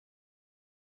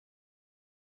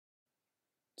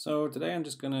So today I'm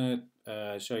just going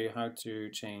to show you how to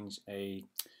change a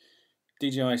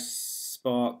DJI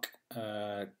Spark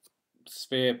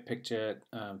sphere picture,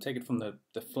 take it from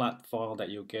the flat file that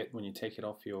you'll get when you take it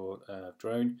off your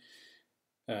drone.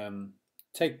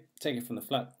 Take it from the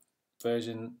flat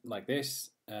version like this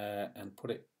and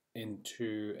put it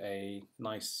into a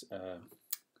nice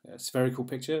spherical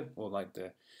picture, or like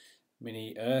the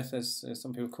mini Earth as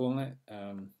some people call it.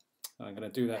 I'm going to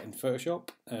do that in Photoshop.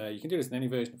 You can do this in any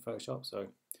version of Photoshop. So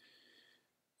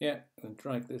yeah, I'm going to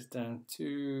drag this down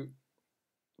to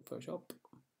Photoshop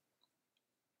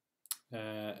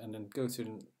and then go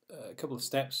to a couple of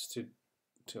steps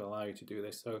to allow you to do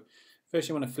this. So first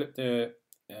you want to flip the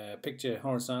picture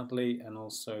horizontally and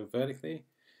also vertically.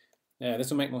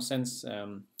 This will make more sense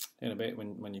in a bit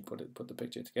when you put the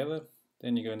picture together.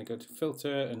 Then you're going to go to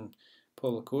filter and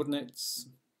polar coordinates,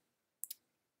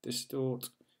 distort,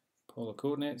 polar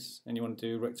coordinates, and you want to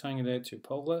do rectangular to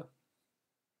polar.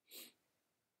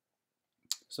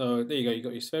 So there you go, you've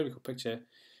got your spherical picture,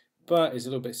 but it's a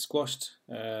little bit squashed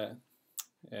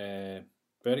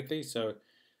vertically. So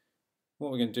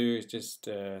what we're going to do is just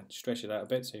stretch it out a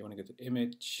bit. So you want to go to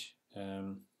image,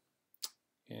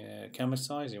 camera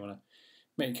size. You want to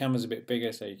make your cameras a bit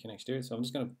bigger so you can actually do it. So I'm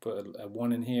just going to put a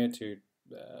 1 in here to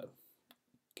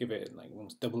give it like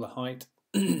almost double the height.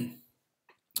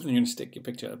 And you're going to stick your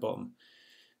picture at the bottom.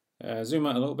 Zoom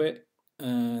out a little bit,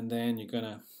 and then you're going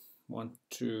to want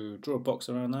to draw a box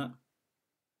around that,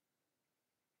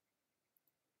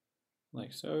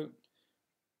 like so.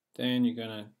 Then you're going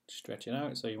to stretch it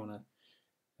out, so you want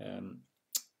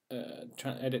to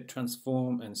edit,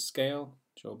 transform, and scale.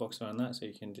 Draw a box around that so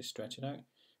you can just stretch it out.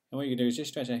 And what you can do is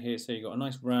just stretch out here so you've got a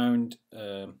nice round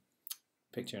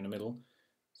picture in the middle.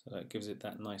 So that gives it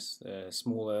that nice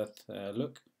small Earth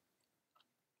look,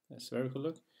 a spherical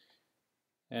look.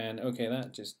 And okay,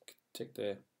 that just tick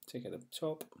at the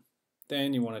top.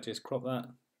 Then you want to just crop that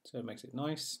so it makes it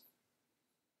nice.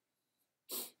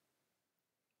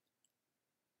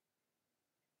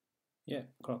 Yeah,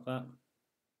 crop that.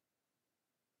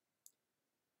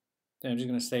 Then I'm just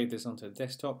going to save this onto the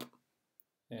desktop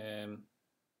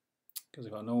because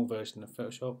I've got an old version of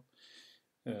Photoshop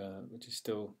which is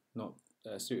still not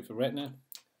suited for Retina.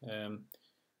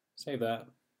 Save that.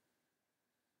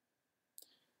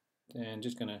 Then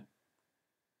just going to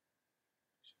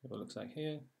show what it looks like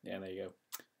here. Yeah, there you go.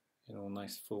 In all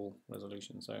nice full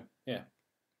resolution. So yeah,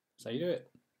 that's how you do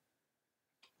it.